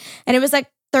later. And it was like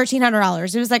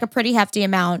 $1,300. It was like a pretty hefty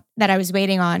amount that I was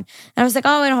waiting on. And I was like,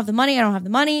 I don't have the money. I don't have the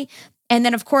money. And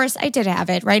then, of course, I did have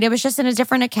it, right? It was just in a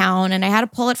different account and I had to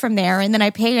pull it from there. And then I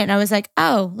paid it and I was like,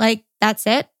 like, that's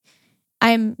it?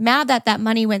 I'm mad that that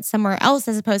money went somewhere else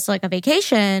as opposed to like a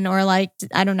vacation or like,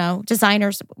 I don't know,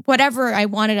 designers, whatever I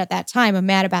wanted at that time. I'm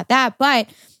mad about that. But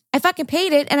I fucking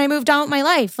paid it and I moved on with my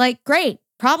life. Like, great,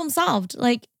 problem solved.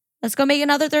 Like, let's go make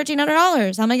another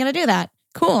 $1,300. How am I going to do that?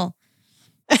 Cool.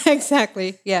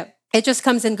 Exactly. Yeah. It just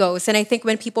comes and goes. And I think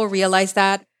when people realize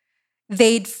that,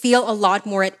 they'd feel a lot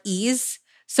more at ease.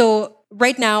 So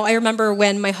right now, I remember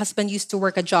when my husband used to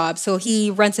work a job. So he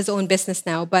runs his own business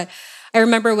now. But I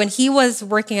remember when he was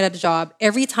working at a job,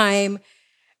 every time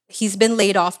he's been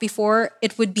laid off before,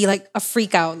 it would be like a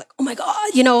freak out. Like, oh my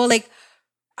God, like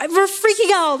we're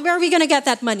freaking out. Where are we going to get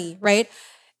that money, right?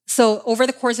 So over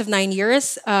the course of 9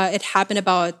 years, it happened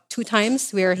about 2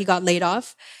 times where he got laid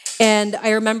off. And I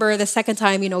remember the second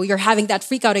time, you're having that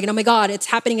freak out again. Oh my God, it's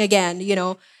happening again,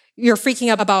 You're freaking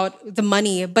out about the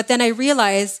money. But then I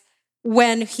realized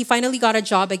when he finally got a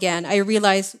job again, I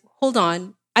realized, hold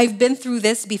on, I've been through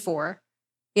this before,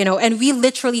 and we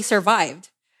literally survived.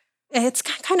 It's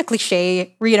kind of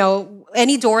cliche,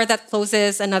 any door that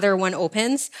closes, another one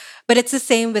opens, but it's the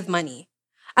same with money.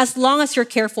 As long as you're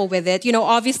careful with it,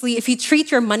 obviously, if you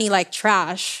treat your money like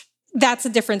trash, that's a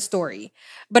different story.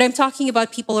 But I'm talking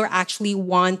about people who actually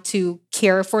want to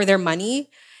care for their money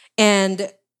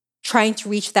and trying to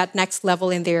reach that next level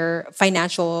in their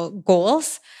financial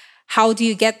goals. how do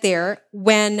you get there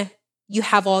when you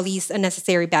have all these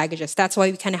unnecessary baggages? That's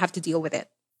why we kind of have to deal with it.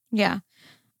 Yeah.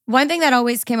 One thing that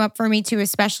always came up for me too,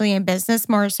 especially in business,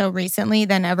 more so recently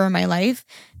than ever in my life,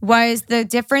 was the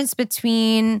difference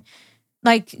between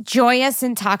like joyous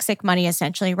and toxic money,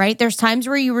 essentially, right? There's times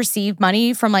where you receive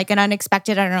money from like an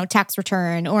unexpected, I don't know, tax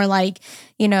return, or like,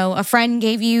 a friend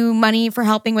gave you money for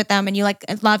helping with them and you like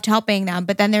loved helping them.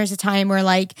 But then there's a time where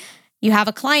like you have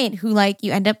a client who like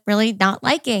you end up really not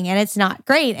liking and it's not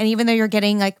great. And even though you're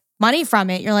getting like money from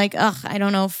it, you're like, ugh, I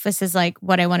don't know if this is like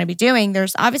what I want to be doing.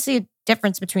 There's obviously a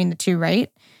difference between the two,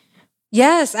 right?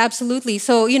 Yes, absolutely.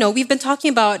 So, we've been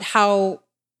talking about how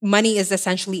money is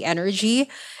essentially energy.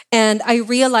 And I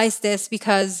realized this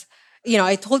because,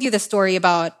 I told you the story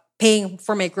about paying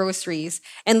for my groceries,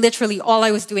 and literally all I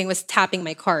was doing was tapping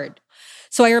my card.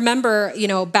 So I remember,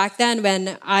 back then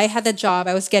when I had the job,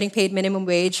 I was getting paid minimum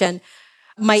wage and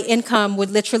my income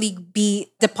would literally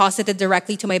be deposited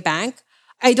directly to my bank.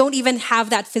 I don't even have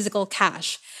that physical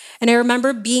cash. And I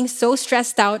remember being so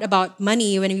stressed out about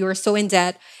money when we were so in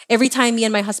debt. Every time me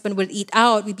and my husband would eat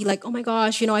out, we'd be like, oh my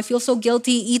gosh, I feel so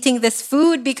guilty eating this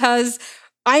food because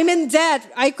I'm in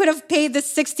debt. I could have paid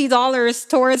this $60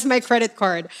 towards my credit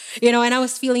card, and I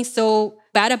was feeling so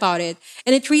bad about it.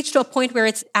 And it reached to a point where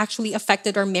it's actually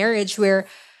affected our marriage where,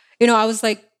 I was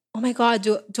like, oh my God,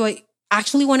 do I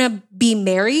actually want to be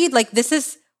married? Like, this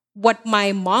is what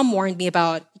my mom warned me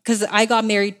about because I got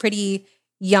married pretty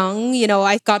young.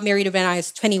 I got married when I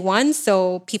was 21.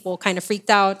 So people kind of freaked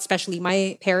out, especially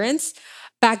my parents.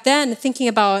 Back then, thinking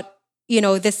about,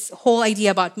 this whole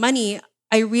idea about money,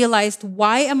 I realized,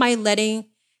 why am I letting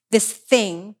this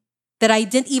thing that I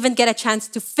didn't even get a chance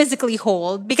to physically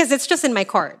hold because it's just in my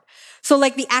card. So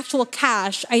like the actual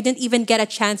cash, I didn't even get a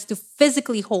chance to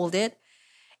physically hold it.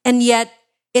 And yet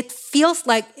it feels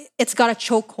like it's got a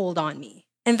chokehold on me.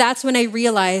 And that's when I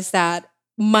realized that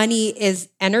money is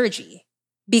energy,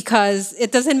 because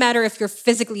it doesn't matter if you're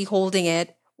physically holding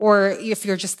it or if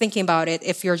you're just thinking about it,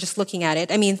 if you're just looking at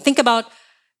it. I mean, think about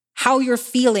how you're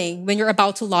feeling when you're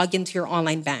about to log into your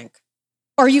online bank.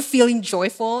 Are you feeling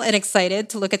joyful and excited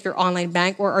to look at your online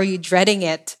bank, or are you dreading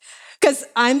it? Because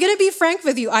I'm going to be frank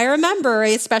with you. I remember,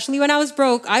 especially when I was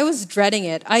broke, I was dreading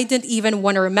it. I didn't even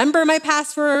want to remember my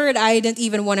password. I didn't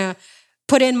even want to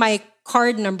put in my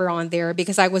card number on there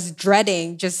because I was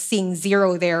dreading just seeing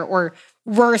zero there, or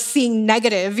worse, seeing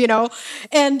negative,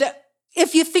 And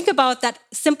if you think about that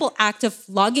simple act of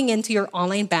logging into your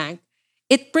online bank,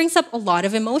 it brings up a lot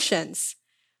of emotions,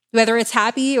 whether it's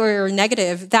happy or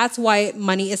negative. That's why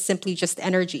money is simply just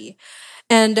energy.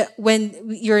 And when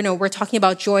we're talking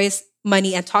about joyous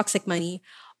money and toxic money,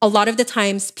 a lot of the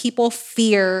times people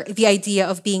fear the idea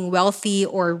of being wealthy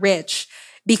or rich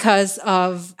because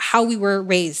of how we were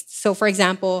raised. So for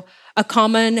example, a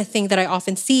common thing that I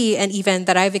often see and even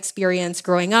that I've experienced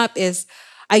growing up is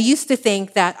I used to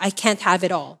think that I can't have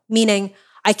it all, meaning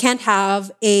I can't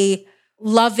have a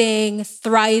loving,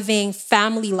 thriving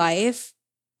family life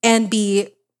and be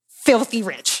filthy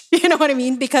rich. You know what I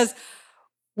mean? Because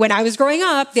when I was growing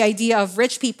up, the idea of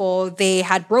rich people, they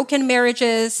had broken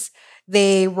marriages,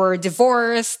 they were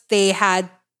divorced, they had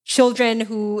children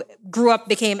who grew up,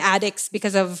 became addicts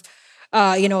because of,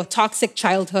 toxic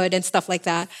childhood and stuff like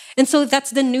that. And so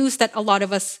that's the news that a lot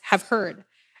of us have heard.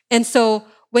 And so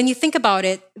when you think about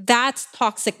it, that's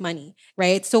toxic money,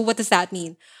 right? So what does that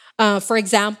mean? For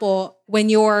example, when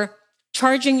you're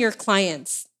charging your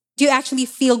clients, do you actually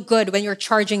feel good when you're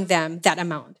charging them that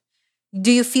amount?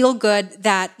 Do you feel good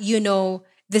that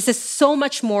this is so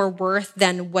much more worth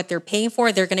than what they're paying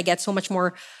for? They're going to get so much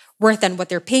more worth than what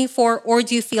they're paying for? Or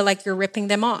do you feel like you're ripping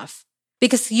them off?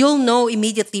 Because you'll know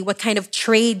immediately what kind of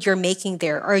trade you're making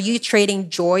there. Are you trading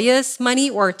joyous money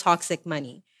or toxic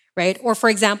money, right? Or for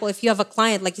example, if you have a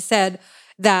client, like you said,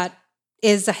 that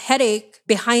is a headache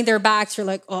behind their backs, you're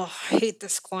like, oh, I hate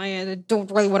this client. I don't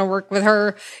really want to work with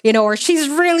her, or she's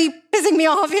really pissing me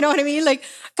off. You know what I mean? Like,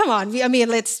 come on.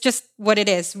 It's just what it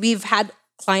is. We've had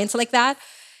clients like that.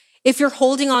 If you're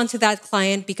holding on to that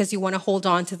client because you want to hold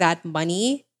on to that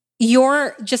money,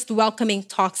 you're just welcoming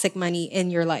toxic money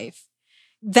in your life.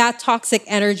 That toxic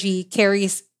energy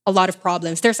carries a lot of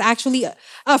problems. There's actually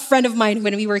a friend of mine,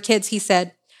 when we were kids, he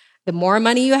said, the more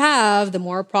money you have, the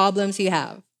more problems you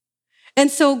have.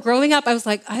 And so growing up, I was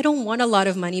like, I don't want a lot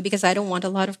of money because I don't want a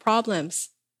lot of problems.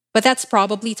 But that's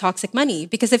probably toxic money,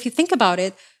 because if you think about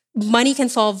it, money can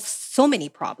solve so many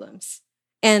problems.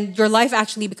 And your life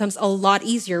actually becomes a lot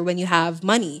easier when you have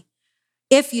money,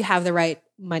 if you have the right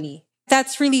money.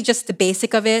 That's really just the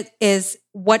basic of it, is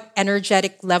what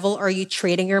energetic level are you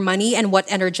trading your money and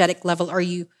what energetic level are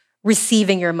you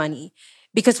receiving your money?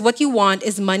 Because what you want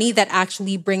is money that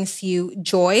actually brings you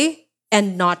joy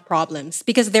and not problems.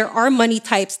 Because there are money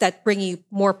types that bring you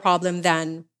more problem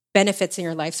than benefits in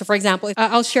your life. So, for example,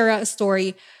 I'll share a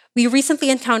story. We recently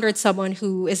encountered someone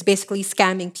who is basically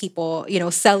scamming people,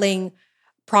 selling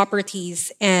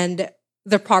properties, and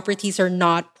the properties are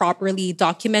not properly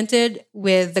documented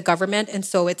with the government. And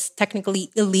so it's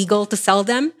technically illegal to sell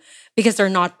them because they're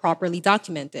not properly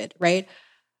documented, right?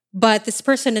 But this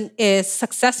person is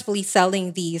successfully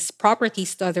selling these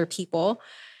properties to other people.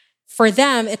 For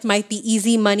them, it might be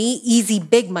easy money, easy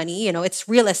big money, it's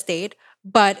real estate,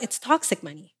 but it's toxic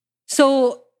money.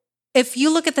 So if you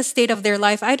look at the state of their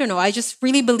life, I don't know, I just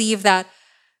really believe that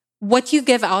what you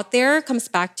give out there comes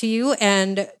back to you,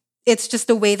 and it's just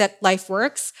the way that life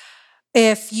works.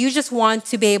 If you just want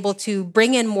to be able to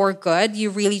bring in more good, you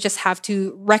really just have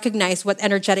to recognize what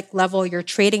energetic level you're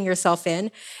trading yourself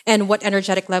in and what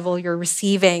energetic level you're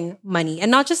receiving money. And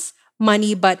not just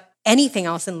money, but anything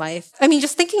else in life. I mean,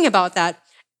 just thinking about that,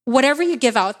 whatever you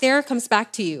give out there comes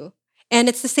back to you. And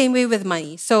it's the same way with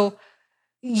money. So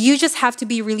you just have to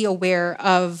be really aware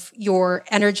of your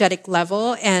energetic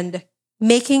level and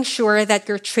making sure that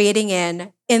you're trading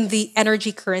in the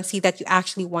energy currency that you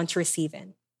actually want to receive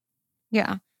in.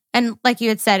 Yeah. And like you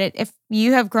had said, if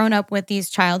you have grown up with these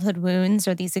childhood wounds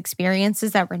or these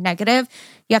experiences that were negative,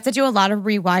 you have to do a lot of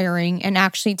rewiring and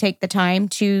actually take the time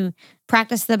to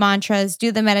practice the mantras,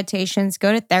 do the meditations,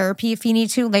 go to therapy if you need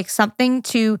to, like something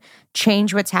to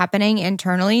change what's happening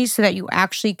internally so that you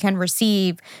actually can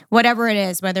receive whatever it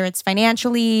is, whether it's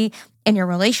financially, in your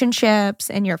relationships,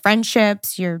 in your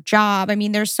friendships, your job. I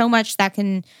mean, there's so much that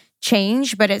can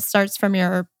change, but it starts from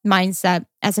your mindset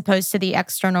as opposed to the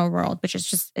external world, which is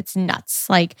just, it's nuts.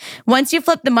 Like once you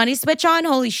flip the money switch on,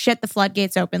 holy shit, the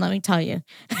floodgates open, let me tell you.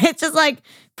 It's just like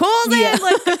pulls in,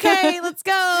 like, okay, let's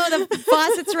go. The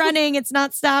faucet's running. It's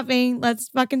not stopping. Let's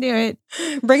fucking do it.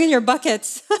 Bring in your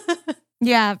buckets.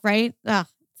 Yeah, right? Ugh,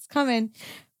 it's coming.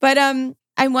 But I'm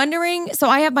wondering, so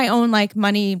I have my own like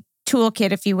money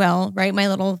toolkit, if you will, right? My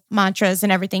little mantras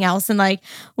and everything else. And like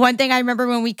one thing I remember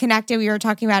when we connected, we were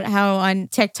talking about how on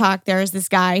TikTok, there's this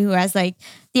guy who has like,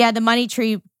 the money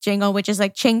tree jingle, which is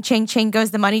like ching, ching, ching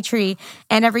goes the money tree.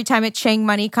 And every time it ching,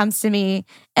 money comes to me.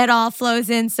 It all flows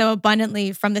in so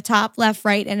abundantly from the top, left,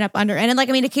 right, and up under. And like,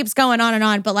 I mean, it keeps going on and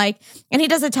on, but like, and he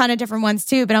does a ton of different ones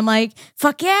too. But I'm like,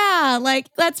 fuck yeah, like,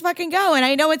 let's fucking go. And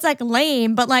I know it's like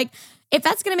lame, but like, if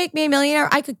that's going to make me a millionaire,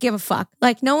 I could give a fuck.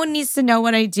 Like no one needs to know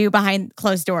what I do behind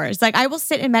closed doors. Like I will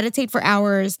sit and meditate for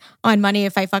hours on money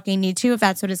if I fucking need to, if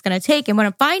that's what it's going to take. And what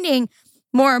I'm finding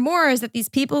more and more is that these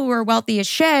people who are wealthy as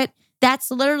shit,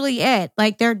 that's literally it.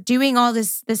 Like they're doing all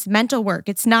this mental work.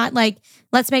 It's not like,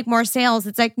 let's make more sales.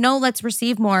 It's like, no, let's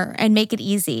receive more and make it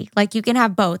easy. Like you can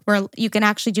have both where you can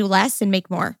actually do less and make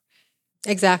more.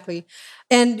 Exactly.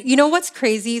 And you know what's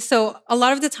crazy? So a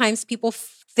lot of the times people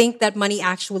think that money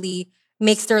actually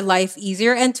makes their life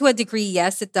easier. And to a degree,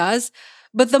 yes, it does.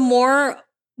 But the more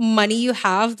money you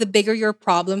have, the bigger your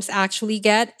problems actually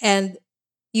get. And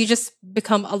you just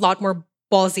become a lot more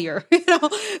ballsier.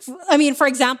 I mean, for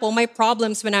example, my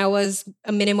problems when I was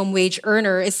a minimum wage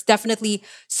earner is definitely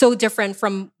so different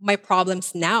from my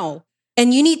problems now.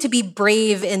 And you need to be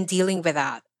brave in dealing with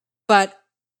that. But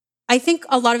I think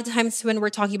a lot of the times when we're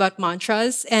talking about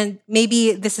mantras, and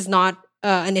maybe this is not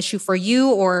an issue for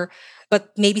you,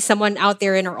 but maybe someone out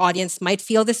there in our audience might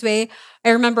feel this way. I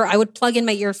remember I would plug in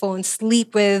my earphones,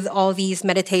 sleep with all these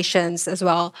meditations as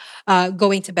well,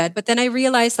 going to bed. But then I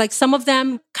realized like some of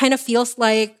them kind of feels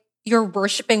like you're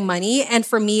worshiping money. And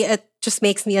for me, it just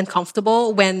makes me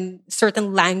uncomfortable when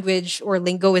certain language or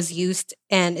lingo is used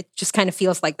and it just kind of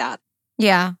feels like that.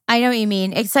 Yeah, I know what you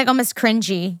mean. It's like almost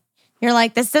cringy. You're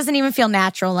like, this doesn't even feel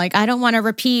natural. Like, I don't want to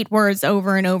repeat words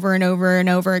over and over and over and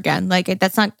over again. Like, I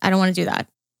don't want to do that.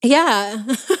 Yeah.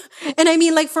 And I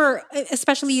mean, like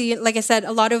especially, like I said,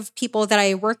 a lot of people that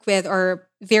I work with are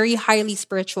very highly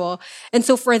spiritual. And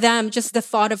so for them, just the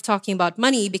thought of talking about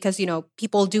money, because,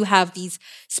 people do have these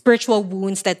spiritual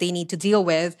wounds that they need to deal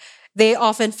with, they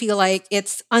often feel like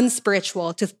it's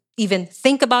unspiritual to even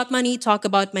think about money, talk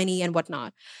about money and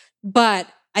whatnot. But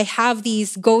I have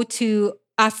these go-to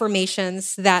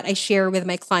affirmations that I share with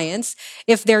my clients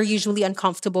if they're usually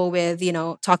uncomfortable with,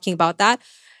 talking about that.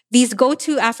 These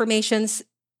go-to affirmations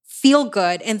feel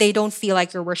good and they don't feel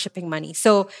like you're worshiping money.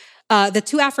 So the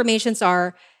two affirmations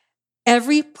are,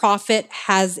 every profit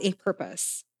has a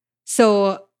purpose.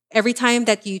 So every time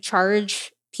that you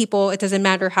charge people, it doesn't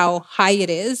matter how high it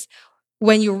is,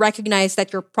 when you recognize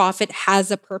that your profit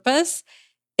has a purpose,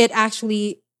 it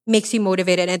actually makes you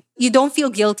motivated and you don't feel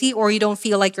guilty or you don't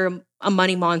feel like you're a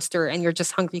money monster and you're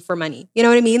just hungry for money. You know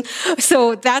what I mean?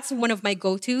 So that's one of my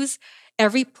go-tos.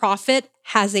 Every profit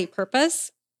has a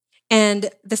purpose. And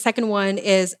the second one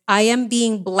is I am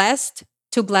being blessed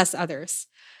to bless others.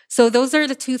 So those are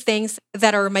the two things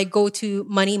that are my go-to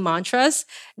money mantras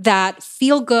that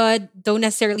feel good, don't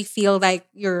necessarily feel like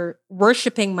you're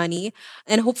worshiping money.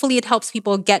 And hopefully it helps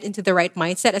people get into the right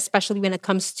mindset, especially when it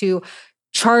comes to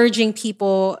charging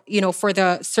people, for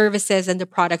the services and the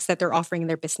products that they're offering in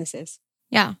their businesses.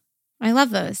 Yeah. I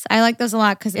love those. I like those a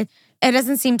lot because it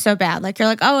doesn't seem so bad. Like you're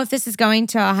like, oh, if this is going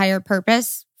to a higher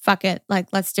purpose, fuck it.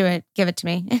 Like, let's do it. Give it to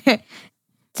me.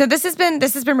 So this has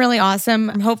been really awesome.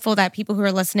 I'm hopeful that people who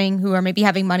are listening, who are maybe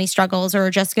having money struggles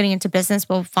or just getting into business,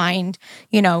 will find,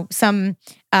 some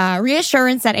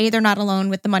reassurance that they're not alone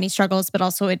with the money struggles, but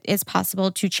also it is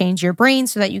possible to change your brain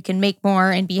so that you can make more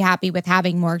and be happy with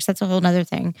having more, because that's a whole other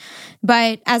thing.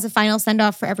 But as a final send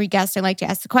off for every guest, I like to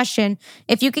ask the question: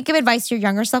 if you could give advice to your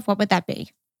younger self, what would that be?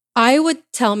 I would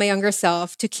tell my younger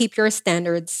self to keep your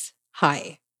standards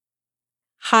high.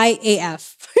 High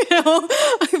AF,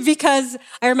 because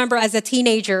I remember as a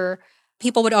teenager,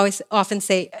 people would often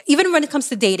say, even when it comes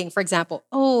to dating, for example,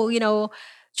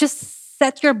 just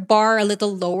set your bar a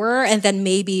little lower and then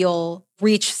maybe you'll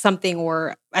reach something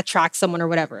or attract someone or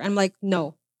whatever. I'm like,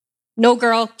 no,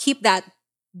 girl, keep that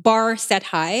bar set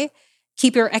high.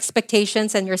 Keep your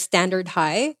expectations and your standard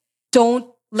high.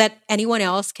 Don't let anyone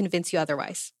else convince you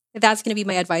otherwise. That's going to be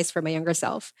my advice for my younger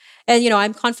self. And,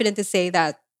 I'm confident to say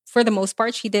that for the most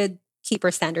part, she did keep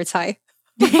her standards high.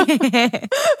 I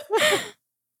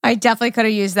definitely could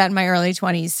have used that in my early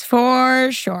 20s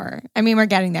for sure. I mean, we're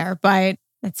getting there, but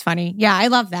that's funny. Yeah, I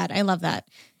love that.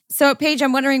 So Paige,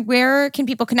 I'm wondering, where can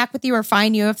people connect with you or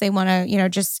find you if they want to,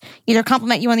 just either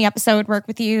compliment you on the episode, work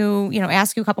with you,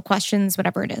 ask you a couple questions,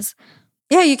 whatever it is.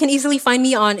 Yeah, you can easily find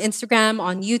me on Instagram,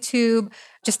 on YouTube.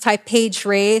 Just type Paje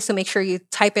Rey. So make sure you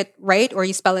type it right or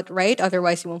you spell it right.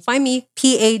 Otherwise, you won't find me.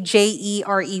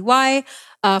 Pajerey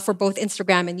for both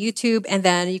Instagram and YouTube. And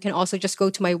then you can also just go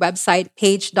to my website,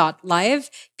 page.live,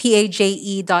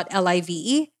 paje.live.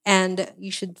 And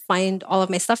you should find all of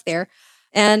my stuff there.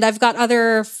 And I've got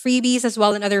other freebies as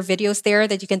well and other videos there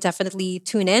that you can definitely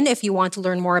tune in if you want to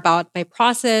learn more about my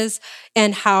process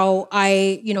and how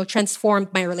I,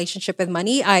 transformed my relationship with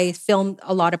money. I filmed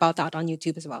a lot about that on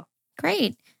YouTube as well.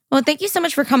 Great. Well, thank you so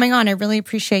much for coming on. I really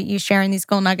appreciate you sharing these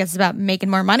gold nuggets about making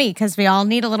more money, because we all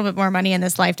need a little bit more money in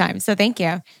this lifetime. So thank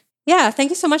you. Yeah, thank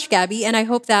you so much, Gabby. And I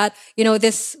hope that,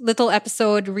 this little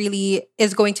episode really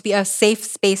is going to be a safe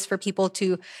space for people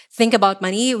to think about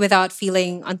money without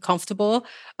feeling uncomfortable.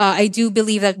 I do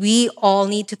believe that we all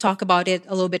need to talk about it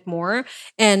a little bit more.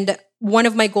 And one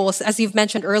of my goals, as you've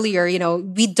mentioned earlier,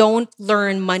 we don't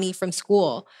learn money from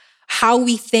school. How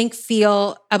we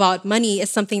feel about money is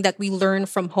something that we learn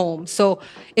from home. So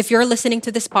if you're listening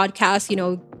to this podcast,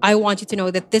 I want you to know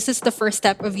that this is the first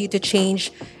step of you to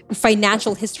change the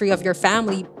financial history of your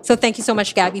family. So thank you so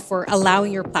much, Gabby, for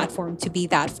allowing your platform to be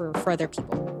that for other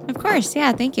people. Of course.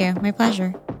 Yeah. Thank you. My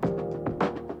pleasure.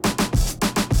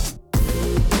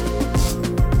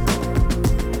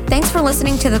 Thanks for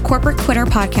listening to the Corporate Quitter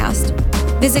podcast.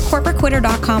 Visit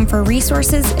corporatequitter.com for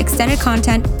resources, extended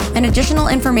content, and additional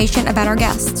information about our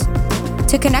guests.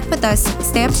 To connect with us,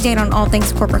 stay up to date on all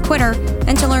things Corporate Quitter,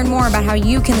 and to learn more about how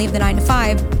you can leave the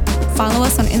 9-to-5, follow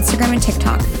us on Instagram and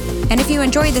TikTok. And if you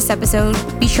enjoyed this episode,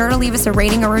 be sure to leave us a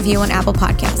rating or review on Apple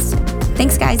Podcasts.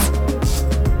 Thanks, guys.